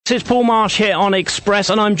it's Paul Marsh here on Express,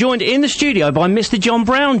 and I'm joined in the studio by Mr. Jon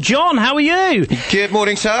Brown. John, how are you? Good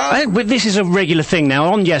morning, sir. This is a regular thing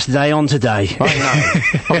now, on yesterday, on today. I know.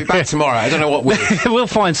 I'll be back tomorrow. I don't know what with. We'll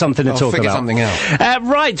find something to talk about. I'll figure something out.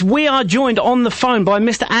 Right, we are joined on the phone by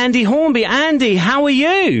Mr. Andy Hornby. Andy, how are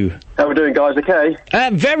you? How are we doing, guys? Okay?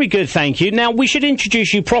 Very good, thank you. Now, we should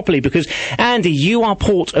introduce you properly, because, Andy, you are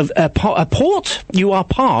You are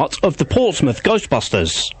part of the Portsmouth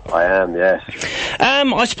Ghostbusters. I am, yes.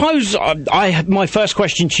 I suppose my first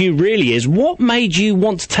question to you really is, what made you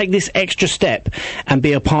want to take this extra step and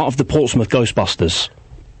be a part of the Portsmouth Ghostbusters?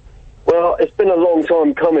 Well, it's been a long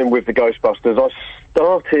time coming with the Ghostbusters. I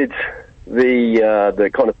started the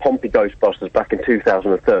kind of Pompey Ghostbusters back in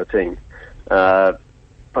 2013,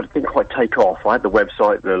 but it didn't quite take off. I had the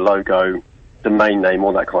website, the logo, domain name,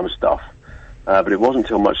 all that kind of stuff. But it wasn't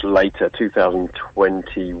until much later,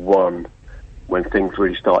 2021, when things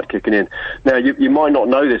really started kicking in. Now, you might not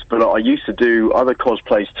know this, but I used to do other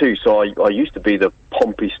cosplays too, so I used to be the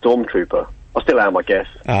Pompey Stormtrooper. I still am, I guess.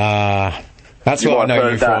 That's what I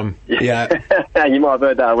know you from. Yeah. You might have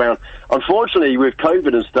heard that around. Unfortunately, with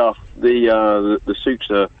COVID and stuff, the suits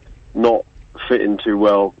are not fitting too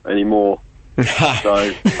well anymore. So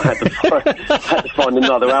I had to find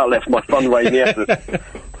another outlet for my fundraising efforts.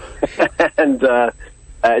 And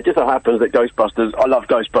it just so happens that Ghostbusters, I love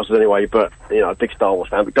Ghostbusters anyway, but, you know, a big Star Wars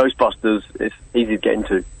fan, but Ghostbusters is easy to get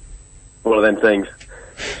into. One of them things.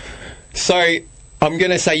 So, I'm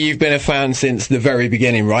going to say you've been a fan since the very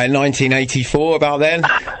beginning, right? 1984, about then?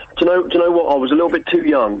 Do you know what? I was a little bit too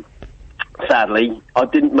young, sadly. I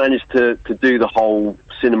didn't manage to do the whole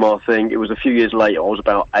cinema thing. It was a few years later. I was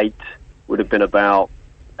about 8, would have been about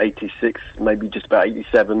 86, maybe just about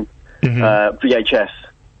 87. VHS.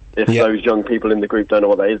 If those young people in the group don't know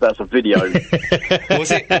what that is, that's a video.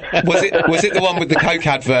 Was it the one with the Coke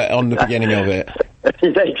advert on the beginning of it?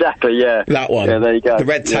 Exactly, yeah. That one. Yeah, there you go. The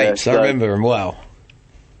red tapes, I remember them well.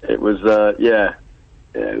 It was, it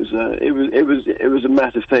was a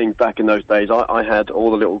massive thing back in those days. I had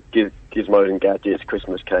all the little gizmos and gadgets,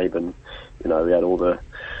 Christmas cake, and, you know, we had all the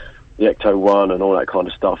Ecto-1 and all that kind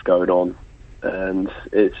of stuff going on. And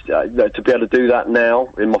it's, to be able to do that now,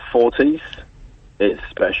 in my 40s, it's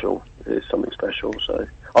special. It's something special. So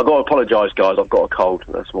I've got to apologise, guys. I've got a cold.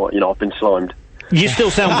 That's why, I've been slimed. You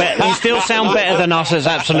still sound better. You still sound better than us. It's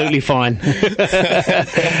absolutely fine.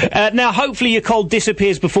 Now, hopefully, your cold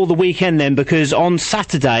disappears before the weekend, then, because on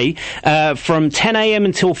Saturday, from 10 a.m.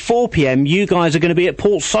 until 4 p.m., you guys are going to be at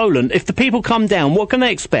Port Solent. If the people come down, what can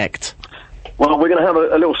they expect? Well, we're going to have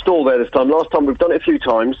a little stall there this time. Last time we've done it a few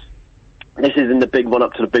times. This is in the big one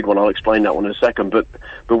up to the big one. I'll explain that one in a second. But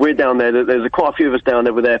we're down there. There's quite a few of us down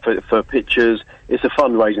there. We're there for pictures. It's a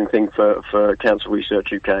fundraising thing for Cancer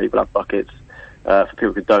Research UK, Black Buckets, for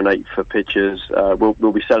people to donate for pictures.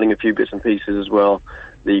 We'll be selling a few bits and pieces as well.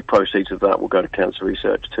 The proceeds of that will go to Cancer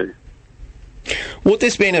Research too. What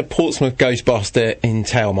does being a Portsmouth Ghostbuster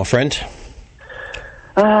entail, my friend?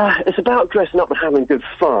 It's about dressing up and having good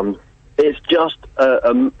fun. It's just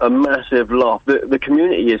a massive laugh. The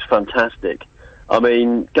community is fantastic. I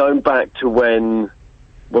mean, going back to when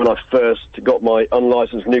I first got my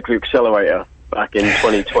unlicensed nuclear accelerator back in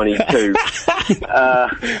 2022,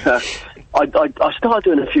 I started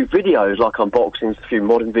doing a few videos, like unboxings, a few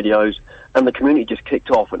modern videos, and the community just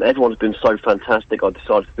kicked off, and everyone's been so fantastic. I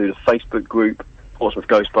decided to do the Facebook group, Portsmouth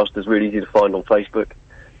Ghostbusters, really easy to find on Facebook.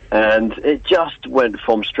 And it just went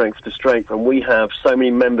from strength to strength, and we have so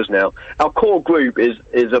many members now. Our core group is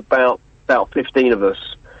about 15 of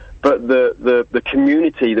us, but the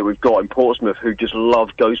community that we've got in Portsmouth who just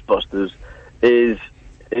love Ghostbusters is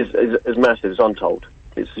massive. It's untold.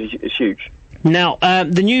 It's huge. Now,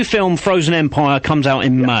 the new film Frozen Empire comes out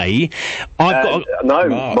in May. March.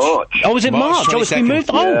 Oh, is it March? Oh, it's been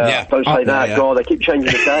moved. Oh, yeah. Don't say that. Yeah. God, they keep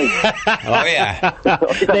changing the date. Oh yeah.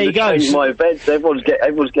 There you go. My events. Everyone's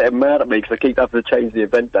getting mad at me because I keep having to change the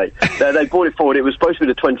event date. They brought it forward. It was supposed to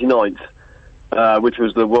be the 29th, which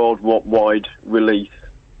was the worldwide release,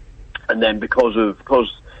 and then because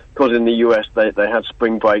in the US they had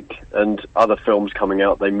spring break and other films coming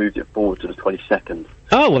out, they moved it forward to the 22nd.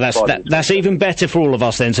 Oh, well, that's even better for all of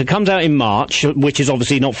us then. So it comes out in March, which is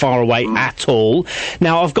obviously not far away at all.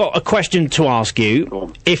 Now, I've got a question to ask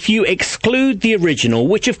you. If you exclude the original,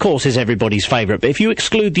 which of course is everybody's favourite, but if you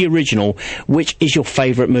exclude the original, which is your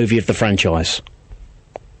favourite movie of the franchise?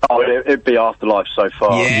 Oh, it'd be Afterlife so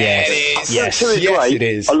far. Yes, Two is great. It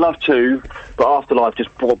is. I love 2, but Afterlife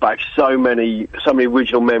just brought back so many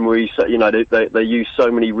original memories. You know, they use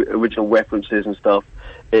so many original references and stuff.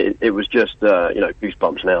 it was just,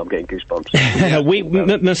 goosebumps now. I'm getting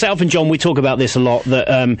goosebumps. Myself and John, we talk about this a lot,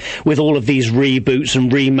 that with all of these reboots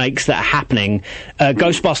and remakes that are happening,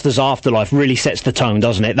 Ghostbusters Afterlife really sets the tone,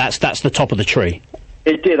 doesn't it? That's the top of the tree.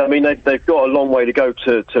 It did. I mean, they've got a long way to go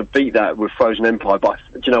to beat that with Frozen Empire, but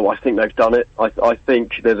do you know what? I think they've done it. I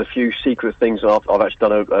think there's a few secret things. I've actually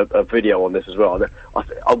done a video on this as well.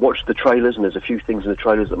 I watched the trailers, and there's a few things in the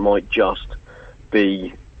trailers that might just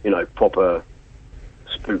be, proper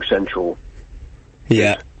spook central.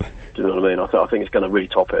 Yeah. Do you know what I mean? I think it's going to really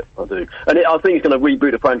top it. I do. And I think it's going to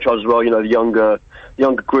reboot the franchise as well, the younger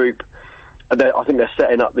group. And I think they're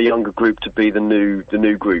setting up the younger group to be the new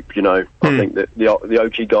group, I think that the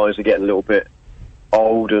OG guys are getting a little bit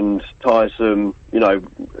old and tiresome. We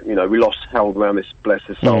lost Harold Ramis, bless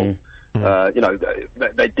his soul.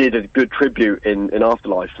 They did a good tribute in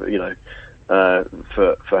Afterlife,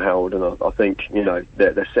 for Harold, and I think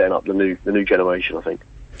they're setting up the new generation. I think.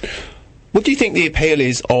 What do you think the appeal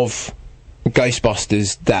is of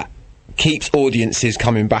Ghostbusters that keeps audiences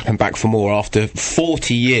coming back and back for more after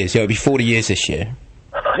 40 years? It'll be 40 years this year.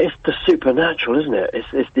 It's the supernatural, isn't it?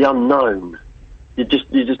 It's the unknown. You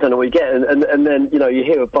just don't know what you get, and then you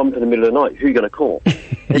hear a bump in the middle of the night. Who are you going to call?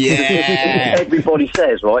 Yeah. Everybody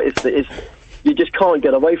says, right. It's you just can't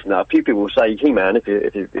get away from that. A few people will say He-Man if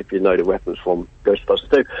you know the weapons from Ghostbusters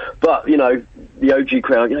 2, but the OG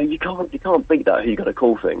crowd, you can't beat that who you going to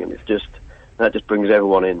call thing, and that just brings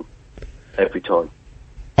everyone in every time.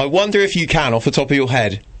 I wonder if you can, off the top of your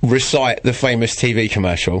head, recite the famous TV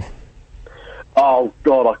commercial. Oh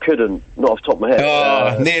God, I couldn't. Not off the top of my head.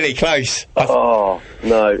 Oh, nearly close.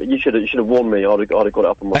 No, you should have warned me. I'd have got it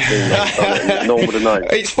up on my screen. No one would have known.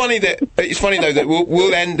 It's funny though that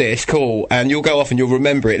we'll end this call and you'll go off and you'll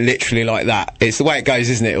remember it literally like that. It's the way it goes,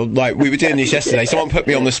 isn't it? Like we were doing this yesterday. Someone put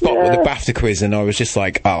me on the spot with the BAFTA quiz, and I was just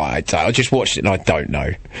like, I just watched it and I don't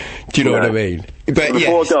know. Do you know what I mean? But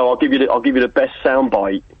before I go, I'll give you the best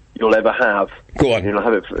soundbite you'll ever have. Go on. You'll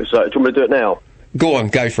have it. So, do you want me to do it now? Go on,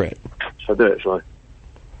 go for it. Shall I do it, shall I?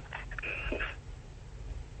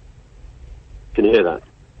 Can you hear that?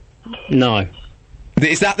 No.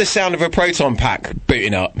 Is that the sound of a proton pack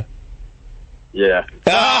booting up? Yeah.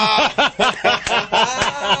 I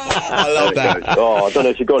love that. Oh, I don't know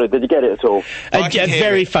if you got it. Did you get it at all?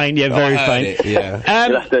 Very faint, very faint. It, yeah.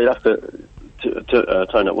 You'll have to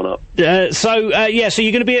tone that one up. So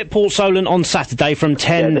you're going to be at Port Solent on Saturday from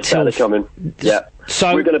 10 till... Saturday coming. Yeah.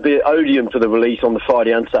 So we're going to be at Odeon for the release on the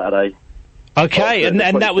Friday and Saturday. Okay, and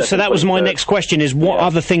that was my next question: is what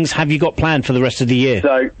other things have you got planned for the rest of the year?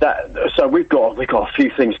 So we've got a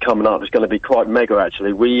few things coming up. It's going to be quite mega,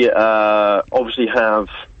 actually. We obviously have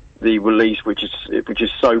the release, which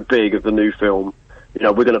is so big, of the new film.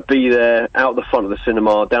 We're going to be there out the front of the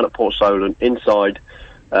cinema, down at Port Solent, inside.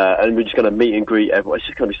 And we're just going to meet and greet everyone. It's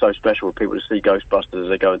just going to be so special for people to see Ghostbusters as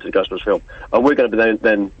they go into the Ghostbusters film. And we're going to be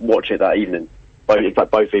then watch it that evening. In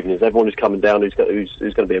fact, both evenings. Everyone who's coming down who's going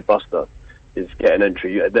to be a Buster is getting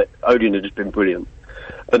entry. Odeon has just been brilliant.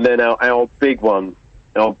 And then our big one,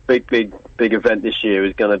 our big event this year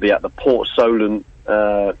is going to be at the Port Solent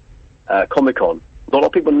Comic-Con. Not a lot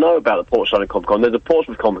of people know about the Port Solent Comic-Con. There's a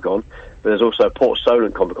Portsmouth Comic-Con, but there's also a Port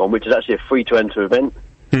Solent Comic-Con, which is actually a free-to-enter event.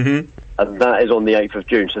 Mm-hmm. And that is on the 8th of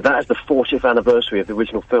June. So that is the 40th anniversary of the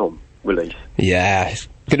original film release. Yeah, it's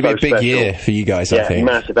going to be a big year for you guys, I think.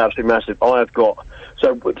 Massive, absolutely massive. I have got...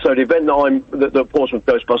 So the event that the Portsmouth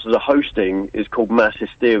Ghostbusters are hosting is called Mass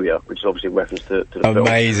Hysteria, which is obviously a reference to the film.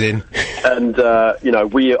 Amazing. And,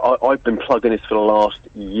 I've been plugging this for the last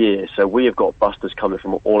year, so we have got busters coming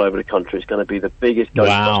from all over the country. It's going to be the biggest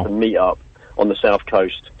Ghostbuster meet-up on the South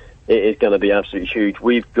Coast. It is going to be absolutely huge.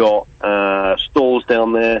 We've got stalls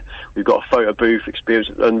down there. We've got a photo booth experience,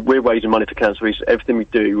 and we're raising money for cancer research. Everything we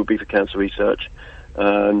do will be for cancer research.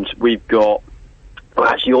 And we've got... We're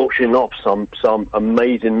actually auctioning off some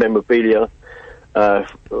amazing memorabilia. I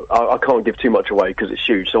can't give too much away because it's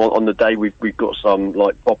huge. So on the day we've got some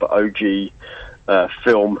like proper OG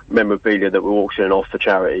film memorabilia that we're auctioning off for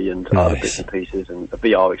charity and other bits and pieces and a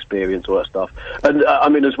VR experience, all that stuff. And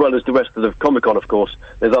as well as the rest of the Comic-Con, of course,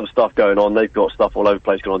 there's other stuff going on. They've got stuff all over the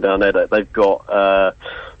place going on down there. They've got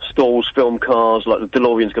stalls, film cars, like the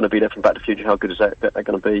DeLorean's going to be there from Back to the Future. How good is that going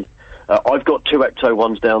to be? I've got 2 Ecto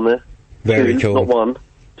ones down there. Very 2, cool. Not 1,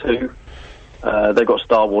 2. They've got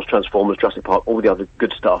Star Wars, Transformers, Jurassic Park, all the other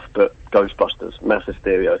good stuff, but Ghostbusters, Mass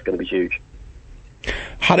Hysteria is going to be huge.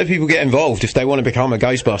 How do people get involved if they want to become a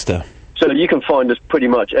Ghostbuster? So you can find us pretty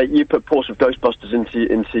much. You put Portsmouth Ghostbusters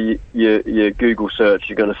into your Google search,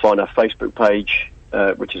 you're going to find our Facebook page,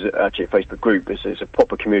 which is actually a Facebook group. It's a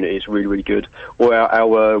proper community. It's really, really good. Or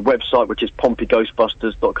our website, which is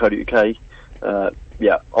pompeyghostbusters.co.uk.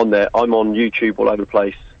 yeah, on there. I'm on YouTube all over the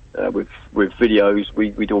place with videos.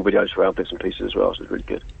 We do all videos for our bits and pieces as well, so it's really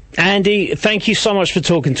good. Andy, thank you so much for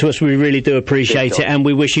talking to us. We really do appreciate it, and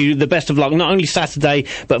we wish you the best of luck, not only Saturday,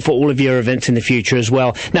 but for all of your events in the future as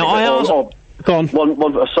well. Now, I asked... Go on.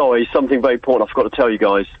 Sorry, something very important I forgot to tell you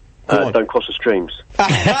guys. Don't cross the streams. Who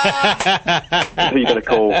are you going to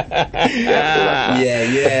call? Yeah.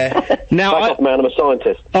 Now, man, I'm a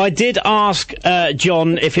scientist. I did ask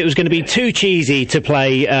John if it was going to be too cheesy to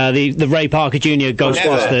play the Ray Parker Jr.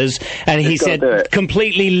 Ghostbusters, and he said,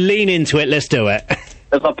 completely lean into it, let's do it.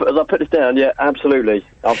 As I put this down, yeah, absolutely.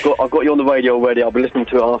 I've got you on the radio already. I'll be listening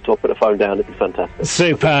to it after I put the phone down. It'd be fantastic.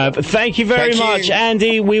 Superb. Thank you very much,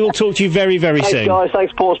 Andy. We will talk to you very, very soon. Thanks, guys.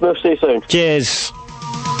 Thanks, Portsmouth. See you soon. Cheers.